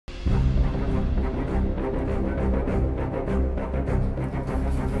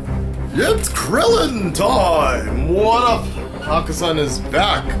It's Krillin time! What up? Hakusan is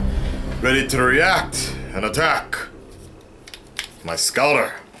back, ready to react and attack. My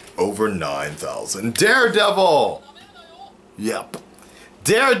scouter, over 9,000. Daredevil! Yep.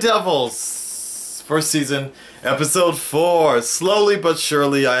 Daredevil's first season, episode 4. Slowly but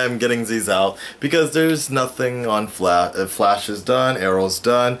surely I am getting these out because there's nothing on Flash is done, Arrow's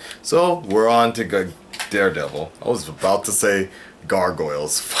done, so we're on to Daredevil. I was about to say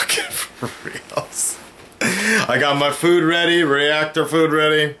gargoyles, fucking for reals. I got my food ready, reactor food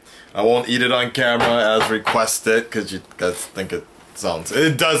ready. I won't eat it on camera as requested because you guys think it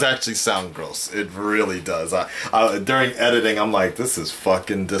does actually sound gross. It really does. During editing, I'm like, this is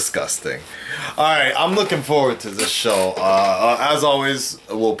fucking disgusting. Alright, I'm looking forward to this show. As always,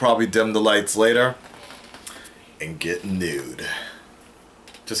 we'll probably dim the lights later and get nude.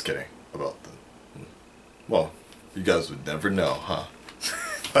 Just kidding about the... Well, you guys would never know, huh?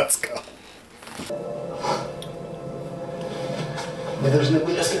 Let's go. Мы должны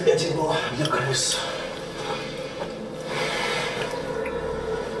были ослеплять его для крыс.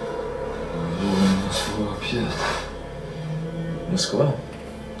 Москва.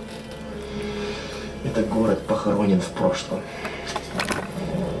 Это город похоронен в прошлом.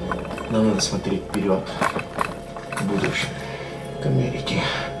 Нам надо смотреть вперед, к будущему, к Америке,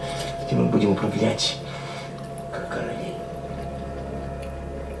 где мы будем управлять как короли.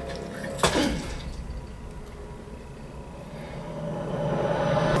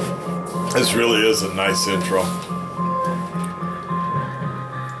 This really is a nice intro.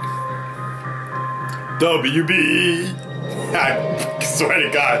 WB! I swear to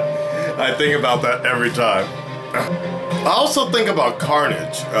God, I think about that every time. I also think about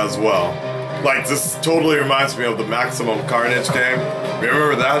Carnage as well. Like, this totally reminds me of the Maximum Carnage game.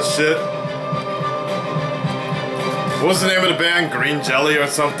 Remember that shit? What was the name of the band? Green Jelly or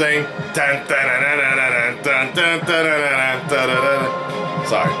something?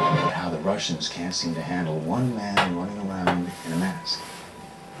 Sorry. How the Russians can't seem to handle one man running around in a mask.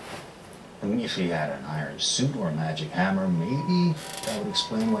 I mean, if he had an iron suit or a magic hammer, maybe that would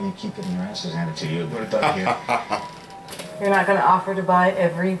explain why you keep getting your asses handed to you. But You're not going to offer to buy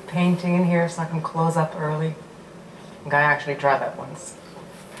every painting in here so I can close up early? I think I actually tried that once.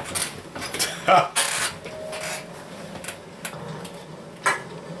 A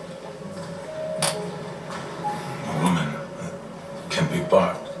woman can be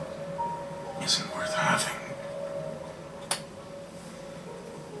bought isn't worth having.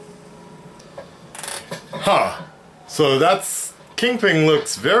 Huh. So that's... Kingpin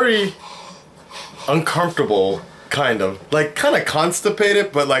looks very uncomfortable, kind of. Like, kind of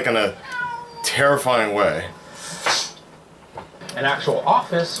constipated, but like in a terrifying way. An actual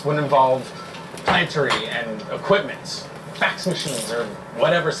office would involve planetary and equipment, fax machines, or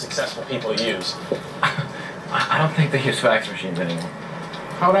whatever successful people use. I don't think they use fax machines anymore.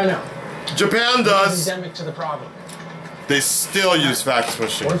 How would I know? Japan does. It's endemic to the problem. They still use fax What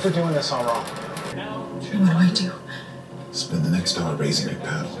machines. if we're doing this all wrong? What do I do? Spend the next hour raising your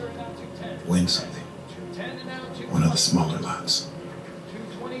paddle. Win something. One of the smaller lots.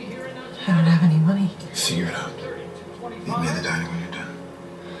 I don't have any money. Figure it out. Meet me in the dining when you're done.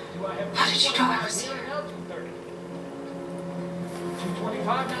 How did you know I was here?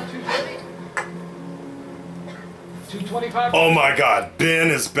 225 now, 230? 225? Oh my God, Ben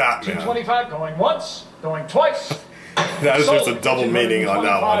is Batman. 225 going once, going twice. That is just a double meaning on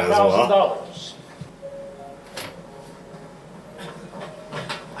that one as well.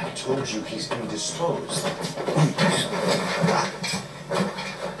 I told you he's indisposed.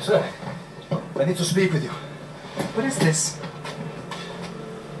 Sir, I need to speak with you. What is this?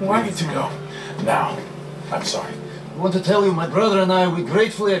 We need to go. Now. I'm sorry. I want to tell you, my brother and I, we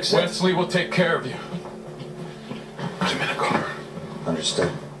gratefully accept... Wesley will take care of you. Domenico.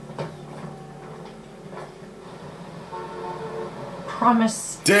 understood.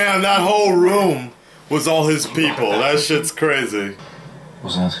 Promise. Damn, that whole room was all his people. That shit's crazy.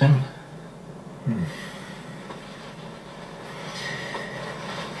 Was that him?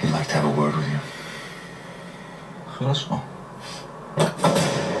 He'd like to have a word with you. Хорошо.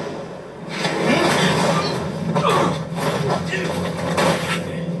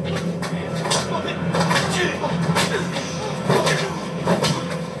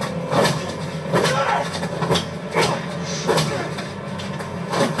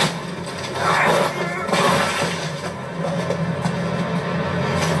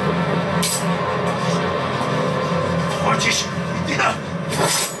 Хочешь? Да.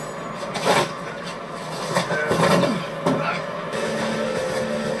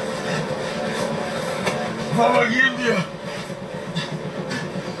 Помоги мне!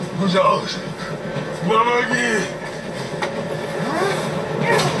 Пожалуйста, помоги!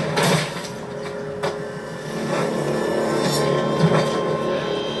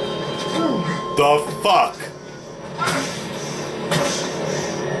 The fuck?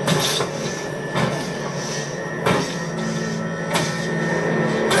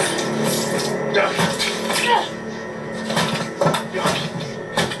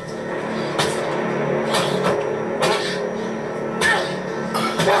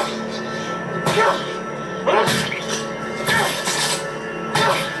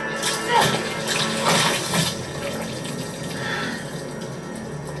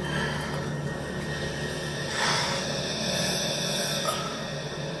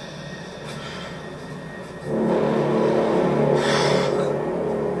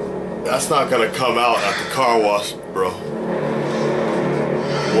 That's not gonna come out at the car wash, bro.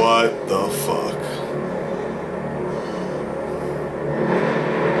 What the fuck?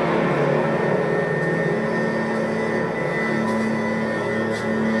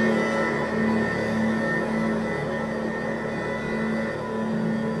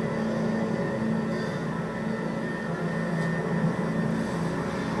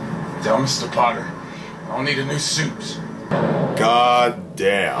 Tell Mr. Potter, I'll need a new suit. God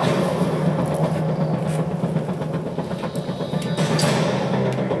damn.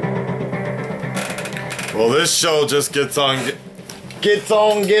 Well, this show just gets on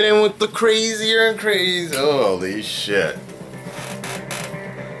getting with the crazier and crazy. Holy shit.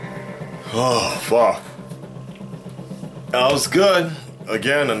 Oh, fuck. That was good.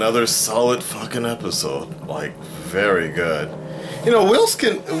 Again, another solid fucking episode. Like, very good. You know, Will's,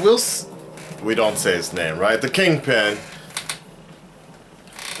 we don't say his name, right? The Kingpin.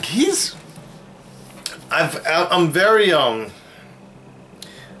 I'm very,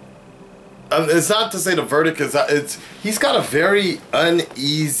 it's not to say the verdict is, he's got a very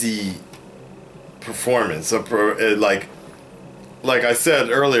uneasy performance. Like I said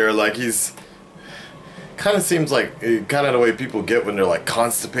earlier, like he's kind of seems like kind of the way people get when they're like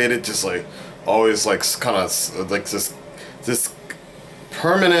constipated, just like always like kind of like this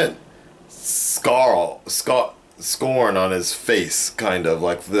permanent scorn on his face, kind of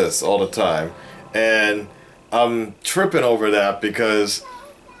like this all the time. And I'm tripping over that because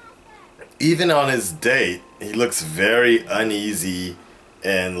even on his date, he looks very uneasy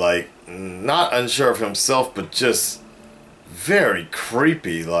and like not unsure of himself, but just very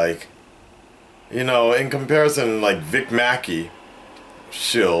creepy. Like, you know, in comparison, like Vic Mackey,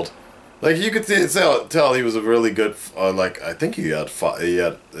 Shield, like you could tell he was a really good, like I think he had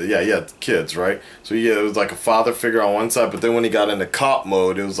kids, right? So yeah, it was like a father figure on one side, but then when he got into cop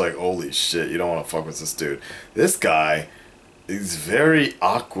mode, it was like, holy shit, you don't want to fuck with this dude. This guy, he's very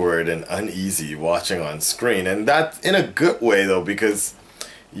awkward and uneasy watching on screen, and that's in a good way though, because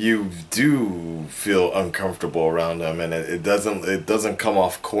you do feel uncomfortable around him, and it doesn't come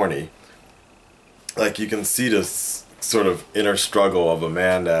off corny. Like you can see this sort of inner struggle of a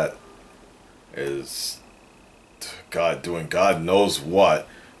man that is doing God knows what,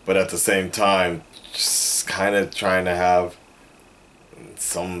 but at the same time just kind of trying to have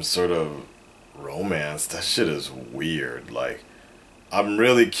some sort of romance. That shit is weird. Like, I'm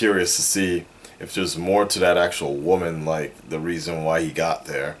really curious to see if there's more to that actual woman, like the reason why he got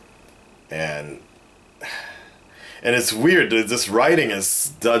there. And it's weird, this writing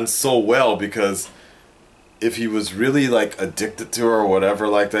is done so well, because if he was really like addicted to her or whatever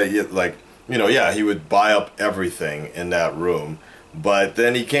like that, like, you know, yeah, he would buy up everything in that room, but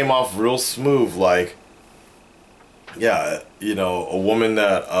then he came off real smooth. Like, yeah, you know, a woman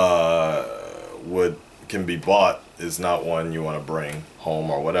that can be bought is not one you want to bring home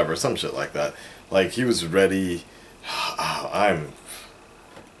or whatever, some shit like that. Like, he was ready. I'm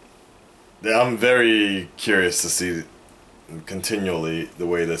very curious to see continually the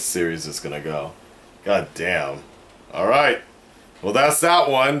way this series is gonna go. God damn. All right. Well, that's that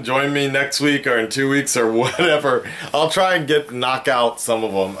one. Join me next week or in 2 weeks or whatever. I'll try and knock out some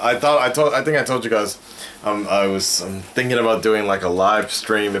of them. I think I told you guys, I'm thinking about doing like a live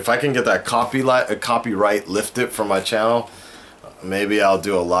stream. If I can get that copyright lifted from my channel, maybe I'll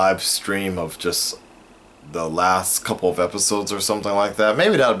do a live stream of just the last couple of episodes or something like that.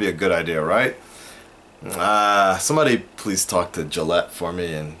 Maybe that would be a good idea, right? Somebody please talk to Gillette for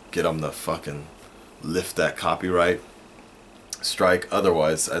me and get them to fucking lift that copyright strike.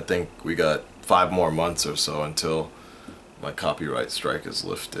 Otherwise, I think we got 5 more months or so until my copyright strike is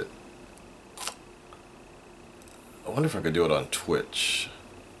lifted. I wonder if I could do it on Twitch.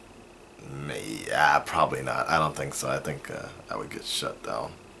 Probably not. I don't think so. I think I would get shut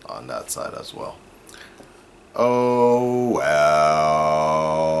down on that side as well. Oh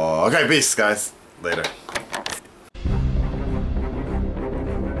well. So, okay, peace, guys. Later.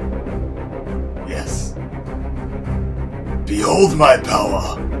 Yes. Behold my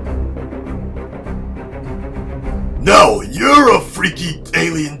power. No, you're a freaky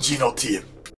alien genotype.